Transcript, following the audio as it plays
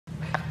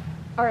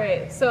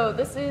Alright, so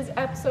this is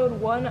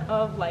episode 1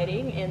 of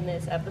lighting. In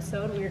this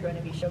episode, we are going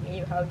to be showing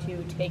you how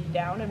to take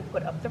down and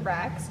put up the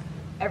racks,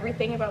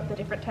 everything about the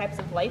different types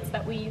of lights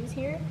that we use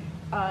here,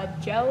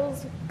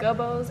 gels,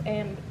 gobos,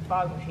 and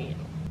fog machine.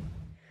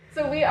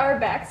 So we are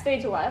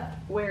backstage left,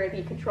 where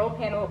the control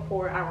panel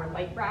for our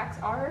light racks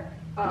are.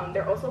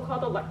 They're also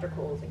called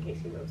electricals, in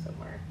case you know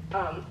somewhere.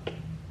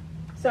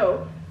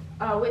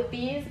 With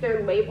these,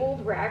 they're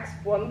labeled racks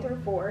 1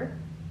 through 4.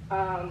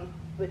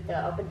 With the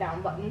up and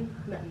down button,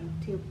 nothing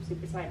too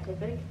super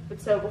scientific. But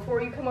so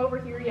before you come over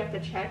here, you have to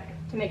check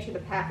to make sure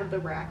the path of the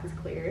rack is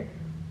clear.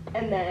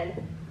 And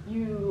then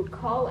you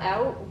call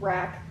out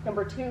rack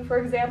number 2, for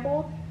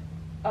example,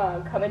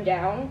 coming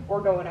down or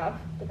going up,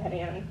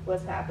 depending on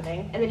what's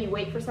happening. And then you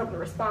wait for someone to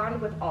respond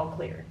with all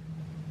clear.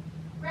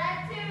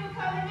 Rack 2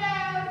 coming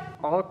down!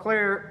 All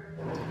clear.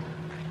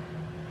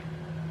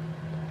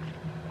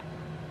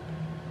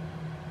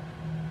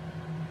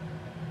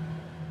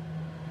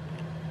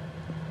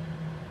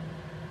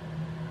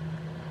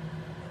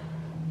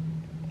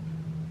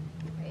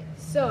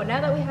 So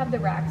now that we have the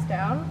racks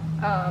down,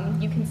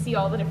 you can see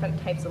all the different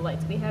types of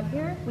lights we have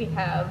here. We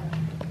have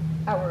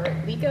our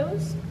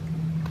Licos,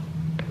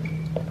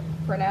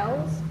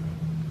 Fresnels,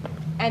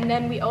 and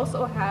then we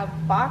also have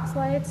box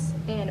lights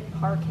and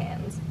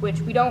Parcans, which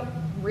we don't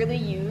really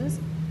use.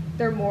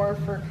 They're more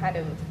for kind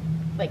of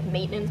like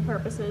maintenance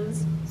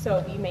purposes,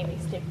 so we mainly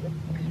stick with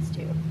these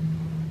two.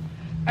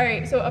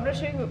 Alright, so I'm going to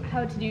show you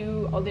how to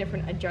do all the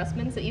different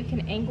adjustments that you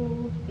can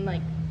angle and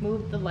like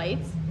move the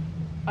lights.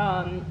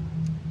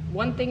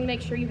 One thing to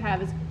make sure you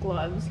have is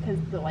gloves, because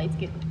the lights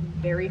get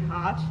very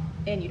hot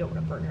and you don't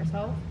want to burn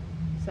yourself.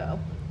 So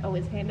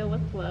always handle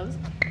with gloves.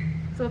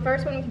 So the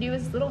first one we can do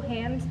is this little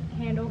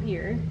handle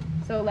here.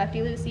 So lefty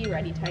loosey,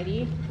 righty tighty.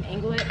 You can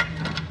angle it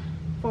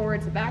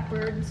forwards to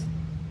backwards,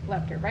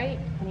 left or right,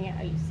 depending on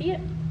how you see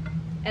it.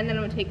 And then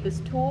I'm going to take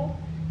this tool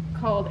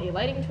called a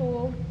lighting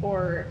tool,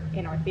 or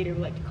in our theater we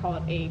like to call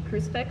it a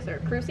crucifix or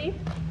cruci.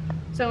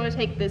 So I'm going to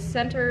take this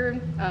center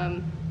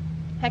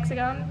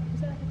hexagon.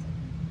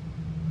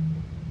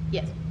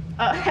 Yes,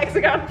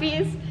 hexagon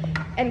piece,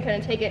 and kind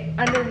of take it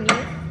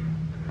underneath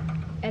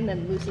and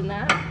then loosen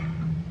that.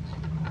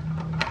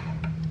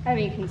 And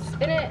you can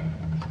spin it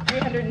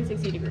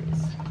 360 degrees.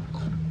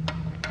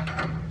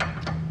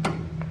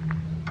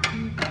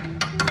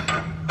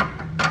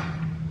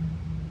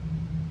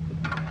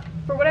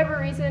 For whatever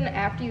reason,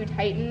 after you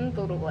tighten the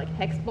little like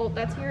hex bolt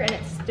that's here and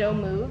it still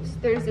moves,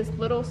 there's this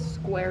little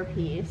square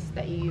piece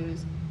that you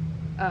use,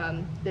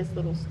 this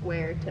little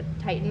square to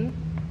tighten.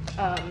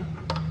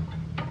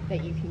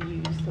 That you can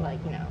use to,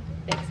 like, you know,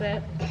 fix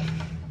it.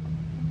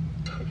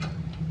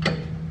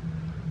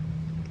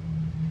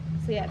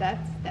 So yeah,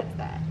 that's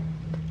that.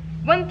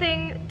 One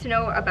thing to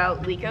know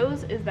about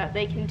Licos is that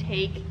they can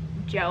take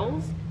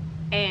gels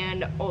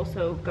and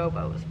also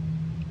gobos.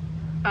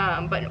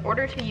 But in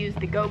order to use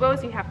the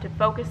gobos, you have to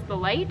focus the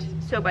light.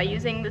 So by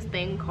using this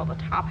thing called a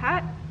top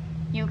hat,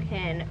 you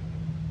can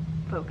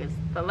focus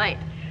the light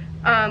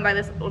by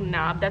this little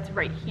knob that's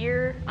right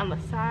here on the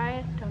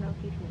side. Don't know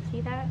if you can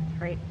see that.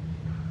 It's right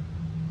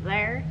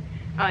there.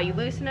 You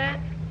loosen it,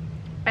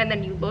 and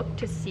then you look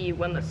to see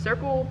when the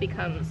circle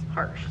becomes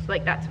harsh. So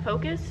like that's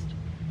focused,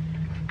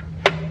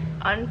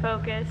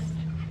 unfocused,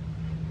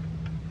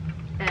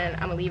 and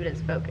I'm gonna leave it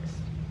as focused.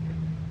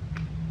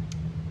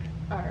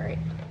 Alright,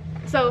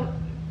 so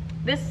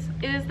this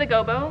is the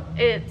gobo.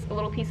 It's a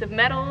little piece of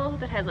metal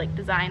that has like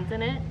designs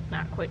in it.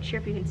 Not quite sure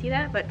if you can see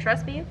that, but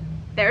trust me,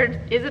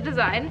 there is a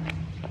design.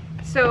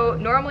 So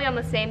normally on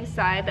the same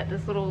side that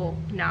this little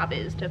knob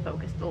is to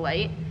focus the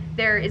light,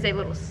 there is a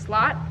little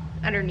slot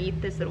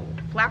underneath this little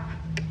flap,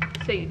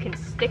 so you can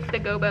stick the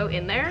gobo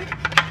in there,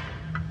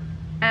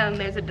 and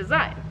there's a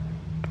design.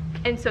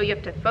 And so you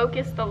have to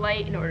focus the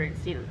light in order to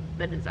see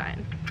the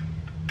design.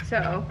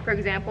 So, for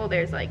example,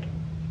 there's like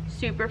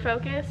super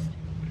focused,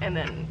 and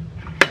then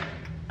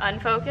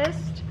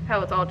unfocused,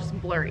 how it's all just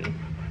blurry.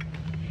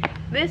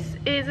 This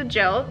is a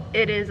gel.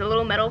 It is a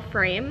little metal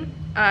frame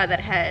that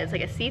has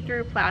like a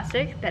see-through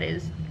plastic that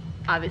is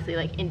obviously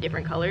like in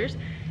different colors.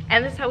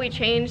 And this is how we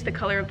change the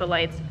color of the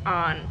lights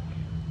on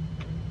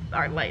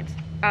our lights.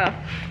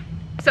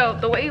 So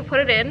the way you put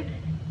it in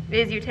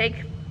is you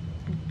take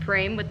the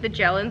frame with the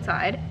gel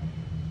inside,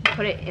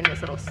 put it in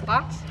this little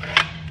slot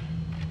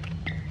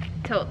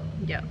till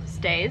it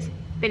stays.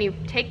 Then you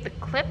take the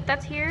clip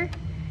that's here,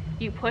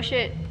 you push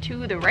it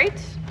to the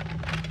right,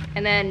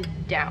 and then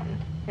down,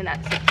 and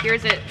that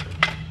secures it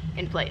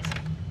in place.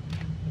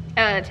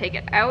 Take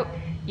it out,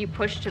 you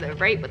push to the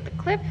right with the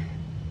clip,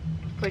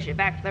 push it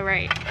back to the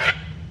right.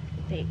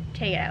 Take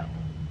it out.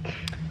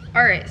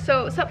 Alright,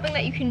 so something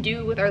that you can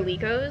do with our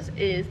Licos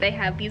is they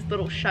have these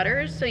little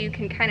shutters, so you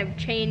can kind of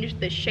change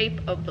the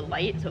shape of the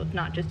light, so it's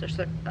not just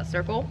a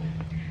circle.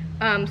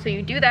 So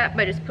you do that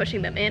by just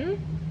pushing them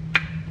in.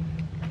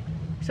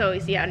 So you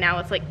see how now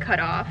it's like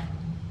cut off.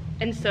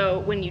 And so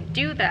when you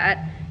do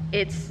that,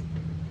 it's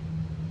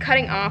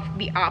cutting off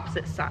the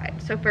opposite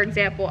side. So for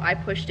example, I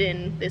pushed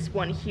in this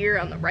one here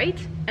on the right,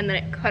 and then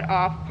it cut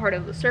off part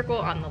of the circle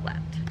on the left.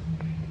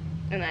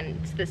 And then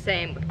it's the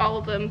same with all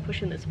of them,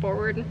 pushing this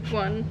forward,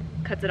 one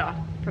cuts it off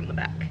from the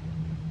back.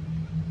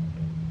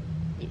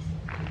 Yes.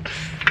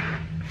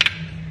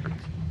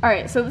 All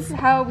right, so this is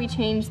how we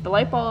change the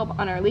light bulb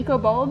on our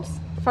Leco bulbs.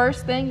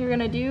 First thing you're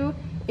gonna do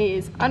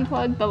is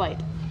unplug the light.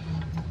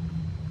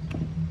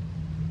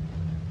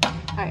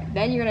 All right,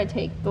 then you're gonna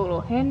take the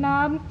little hand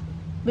knob,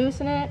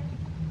 loosen it,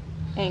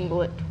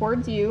 angle it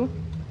towards you,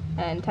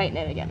 and tighten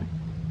it again.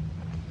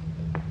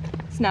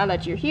 So now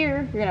that you're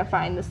here, you're gonna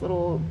find this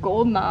little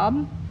gold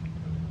knob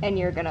and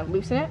you're gonna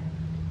loosen it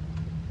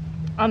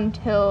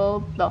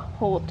until the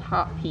whole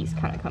top piece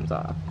kind of comes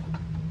off.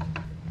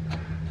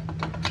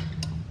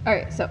 All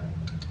right, so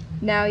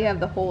now you have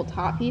the whole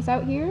top piece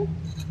out here. You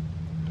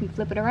can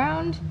flip it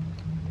around,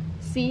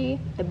 see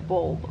the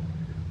bulb.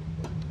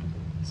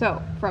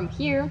 So from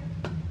here,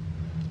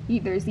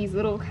 there's these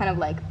little kind of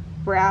like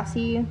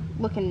brassy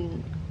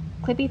looking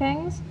clippy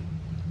things.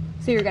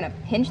 So you're gonna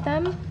pinch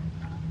them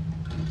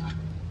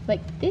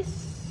like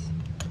this,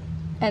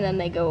 and then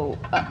they go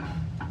up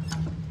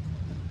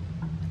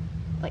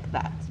like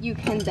that. You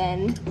can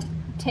then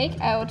take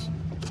out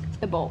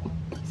the bulb.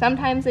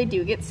 Sometimes they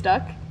do get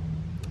stuck.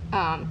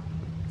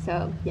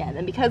 So yeah,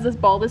 then because this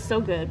bulb is so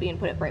good, we can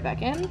put it right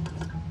back in.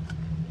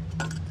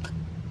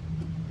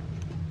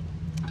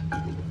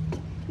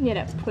 You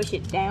gotta push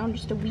it down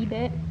just a wee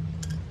bit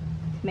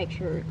to make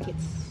sure it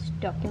gets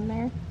stuck in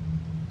there.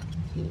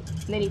 And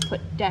then you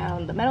put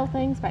down the metal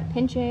things by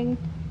pinching,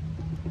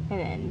 and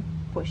then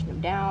pushing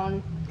them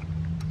down,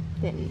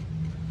 then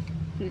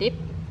flip,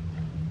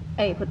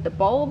 and you put the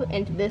bulb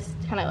into this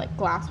kind of like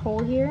glass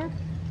hole here.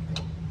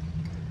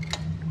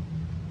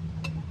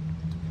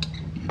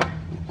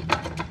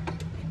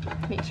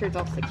 Make sure it's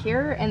all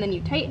secure, and then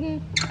you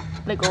tighten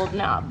the gold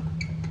knob.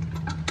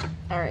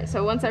 All right,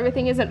 so once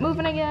everything isn't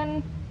moving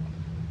again,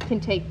 you can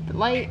take the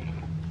light,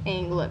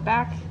 angle it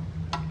back,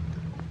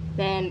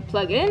 then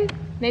plug it in,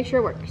 make sure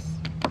it works.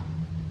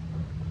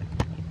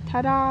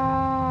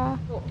 Ta-da!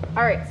 Cool.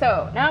 All right,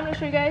 so now I'm gonna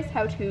show you guys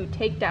how to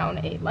take down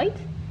a light.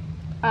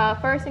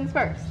 First things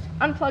first,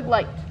 unplug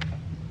light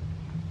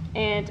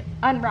and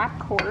unwrap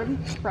cord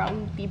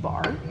from the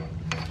bar.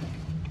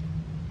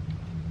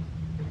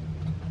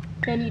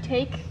 Then you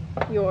take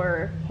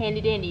your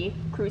handy dandy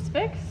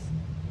crucifix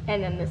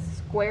and then this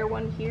square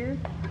one here,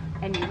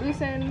 and you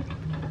loosen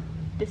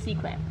the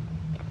C-clamp.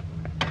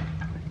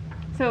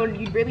 So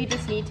you really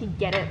just need to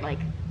get it like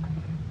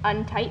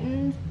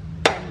untightened,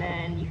 and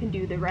then you can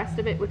do the rest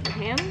of it with your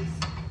hands.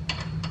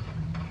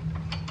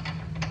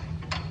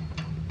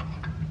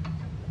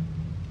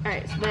 All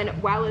right, so then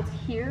while it's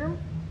here,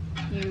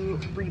 you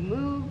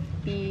remove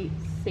the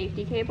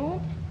safety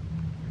cable,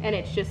 and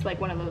it's just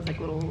like one of those like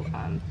little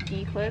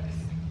D-clips,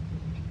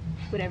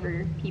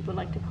 whatever people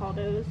like to call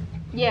those.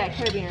 Yeah,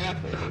 carabiner,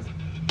 that's what it is.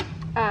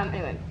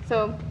 Anyway,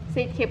 so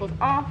safety cable's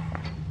off,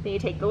 then you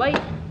take the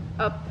light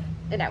up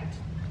and out.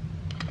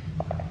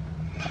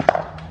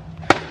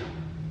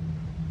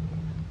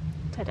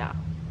 Ta-da.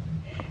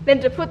 Then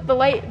to put the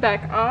light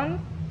back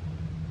on,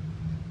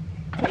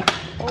 take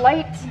the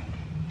light,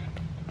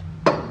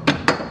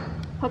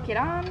 hook it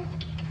on,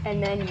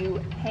 and then you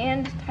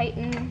hand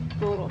tighten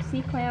the little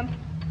C-clamp.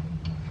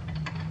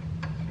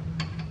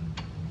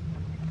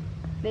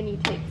 Then you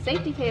take the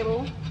safety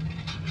cable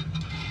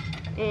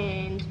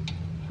and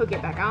hook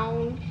it back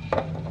on.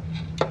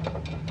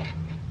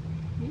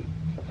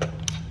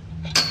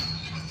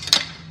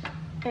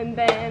 And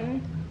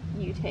then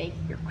you take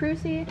your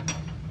cruci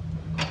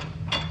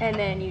and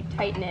then you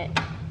tighten it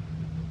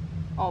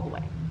all the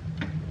way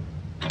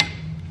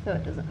so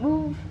it doesn't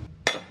move.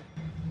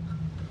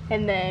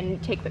 And then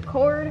take the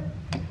cord,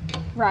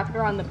 wrap it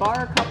around the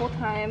bar a couple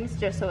times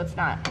just so it's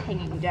not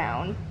hanging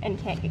down and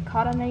can't get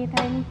caught on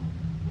anything.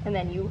 And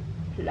then you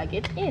plug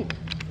it in.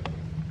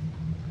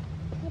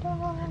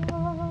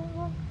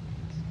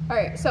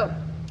 Alright, so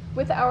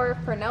with our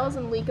Fresnels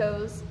and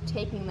Lecos,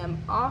 taking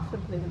them off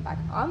and putting them back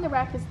on the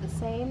rack is the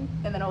same,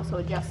 and then also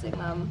adjusting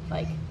them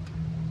like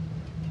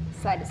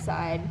side to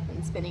side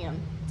and spinning them,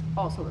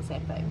 also the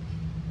same thing.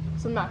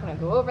 So I'm not going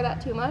to go over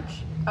that too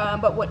much,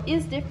 but what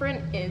is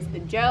different is the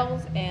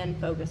gels and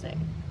focusing.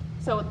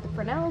 So with the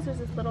Fresnels, there's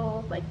this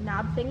little like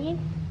knob thingy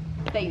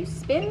that you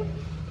spin,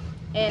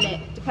 and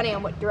it, depending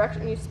on what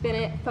direction you spin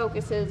it,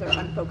 focuses or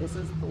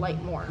unfocuses the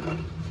light more.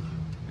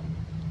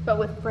 But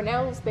with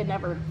Fresnels, they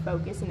never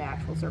focus in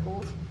actual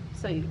circles,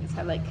 so you just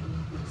have like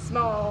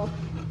small,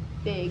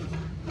 big,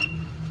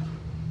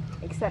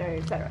 etc.,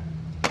 etc.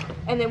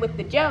 And then with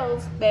the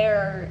gels,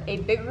 they're a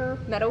bigger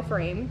metal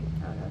frame.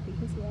 I don't know if you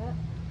can see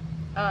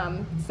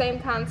that. Same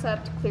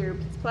concept, clear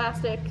piece of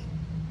plastic,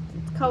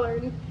 it's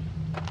colored.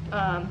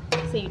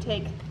 So you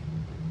take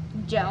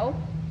gel,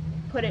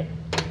 put it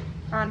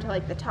onto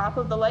like the top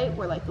of the light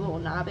where like the little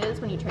knob is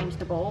when you change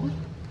the bulb,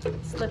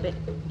 slip it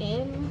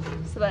in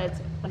so that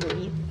it's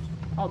underneath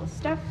all the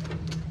stuff,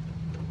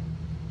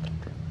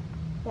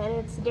 then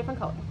it's a different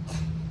color.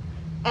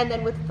 And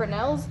then with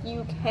Fresnels,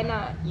 you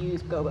cannot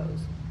use gobos.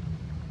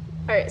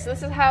 Alright, so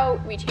this is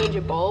how we change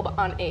a bulb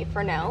on a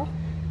Fresnel.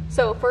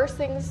 So first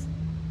things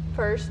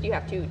first you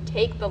have to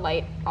take the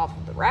light off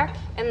of the rack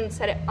and then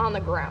set it on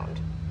the ground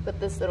with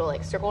this little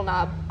like circle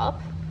knob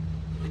up.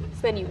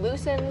 So then you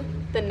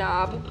loosen the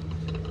knob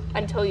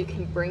until you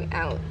can bring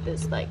out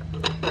this like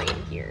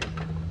frame here.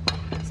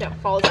 So it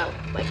falls out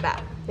like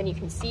that. Then you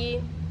can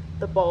see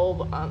the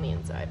bulb on the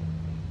inside.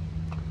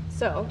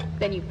 So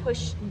then you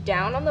push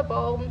down on the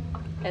bulb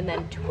and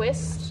then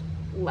twist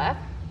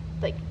left,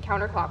 like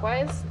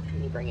counterclockwise,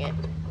 and you bring it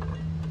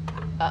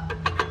up.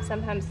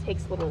 Sometimes it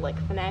takes a little like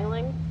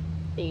finagling,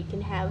 then you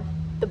can have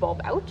the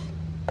bulb out.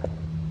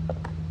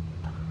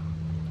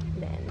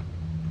 Then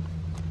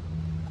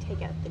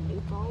take out the new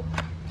bulb.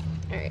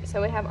 All right,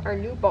 so we have our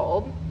new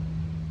bulb,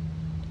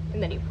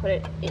 and then you put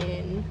it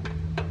in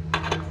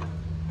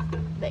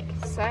like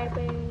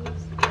sideways.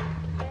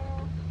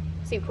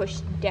 So you push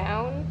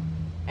down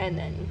and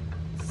then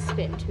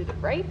spin to the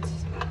right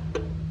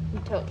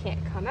until it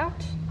can't come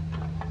out.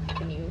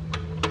 Then you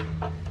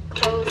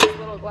close this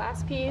little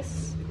glass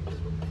piece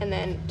and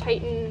then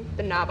tighten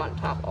the knob on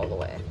top all the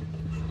way.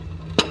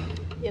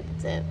 Yep,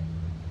 that's it.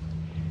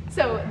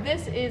 So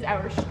this is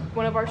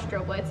one of our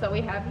strobe lights that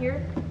we have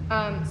here.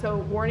 So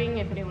warning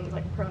if anyone's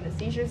like prone to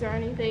seizures or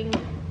anything,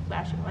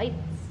 flashing lights,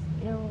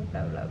 you know,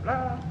 blah, blah,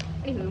 blah.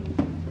 Anywho,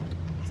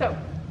 so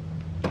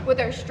with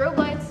our strobe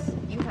lights,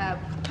 you have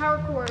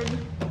power cord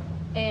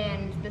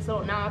and this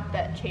little knob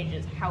that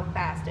changes how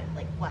fast it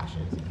like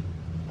flashes.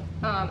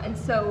 And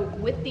so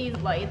with these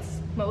lights,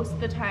 most of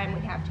the time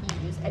we have to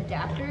use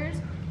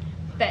adapters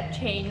that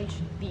change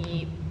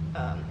the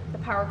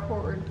power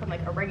cord from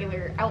like a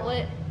regular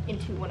outlet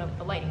into one of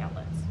the lighting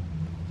outlets.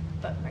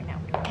 But right now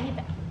we don't need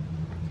that.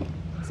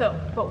 So,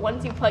 but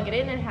once you plug it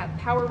in and have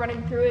power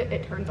running through it,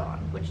 it turns on,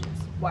 which is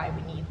why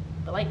we need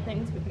the light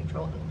things we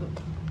control it with the boot.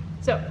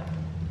 So,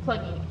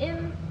 plugging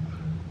in,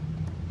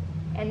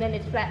 and then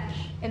it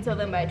flash. And so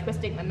then by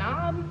twisting the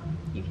knob,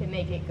 you can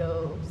make it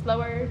go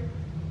slower,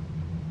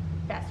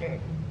 faster.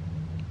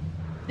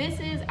 This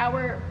is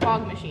our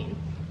fog machine.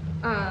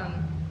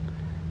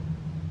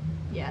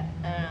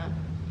 It's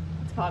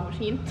a fog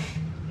machine.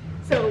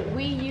 So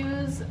we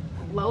use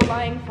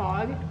low-lying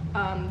fog,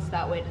 so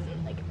that way it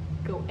doesn't like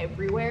go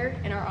everywhere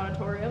in our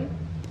auditorium.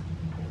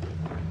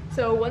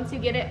 So once you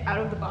get it out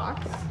of the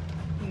box,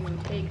 you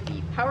take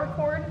the power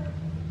cord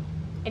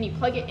and you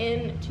plug it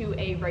in to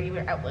a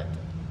regular outlet.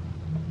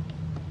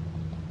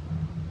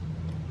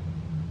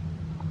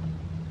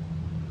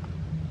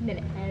 And then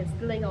it has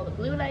like all the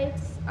blue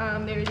lights.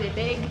 There's a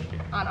big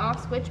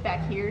on-off switch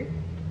back here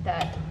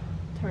that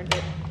turns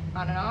it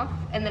on and off.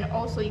 And then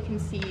also you can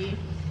see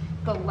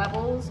the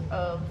levels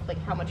of like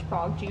how much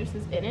fog juice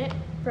is in it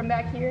from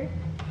back here.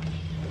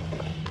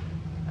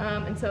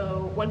 And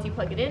so once you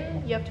plug it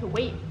in, you have to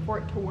wait for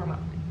it to warm up.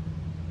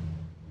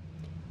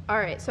 All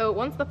right, so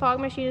once the fog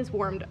machine is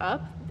warmed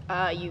up,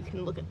 you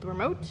can look at the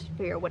remote,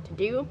 figure out what to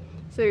do.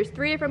 So there's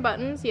 3 different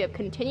buttons. You have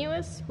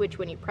continuous, which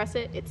when you press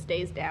it, it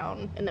stays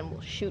down and then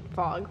will shoot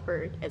fog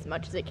for as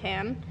much as it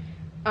can.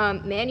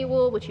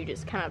 Manual, which you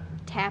just kind of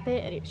tap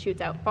it and it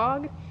shoots out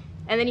fog.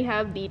 And then you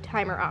have the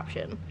timer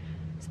option.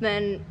 So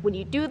then when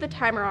you do the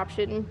timer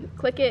option, you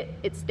click it,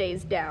 it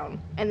stays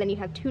down. And then you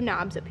have 2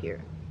 knobs up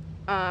here.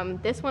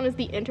 This one is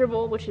the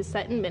interval, which is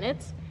set in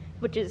minutes,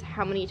 which is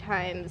how many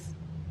times,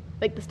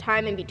 like this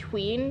time in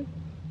between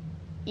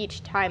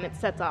each time it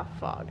sets off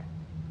fog,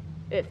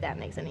 if that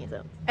makes any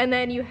sense. And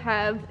then you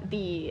have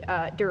the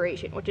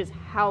duration, which is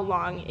how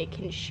long it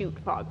can shoot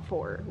fog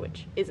for,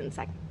 which is in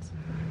seconds.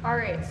 All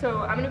right, so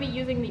I'm gonna be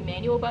using the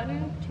manual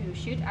button to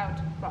shoot out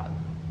fog.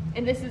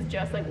 And this is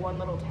just like one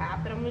little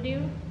tap that I'm gonna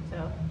do,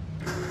 so.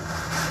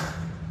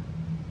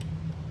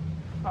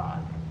 Fog.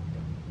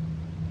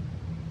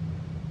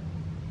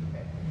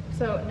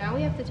 So now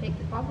we have to take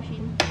the fog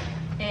machine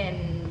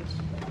and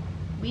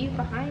leave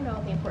behind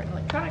all the important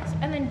electronics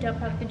and then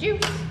dump out the juice.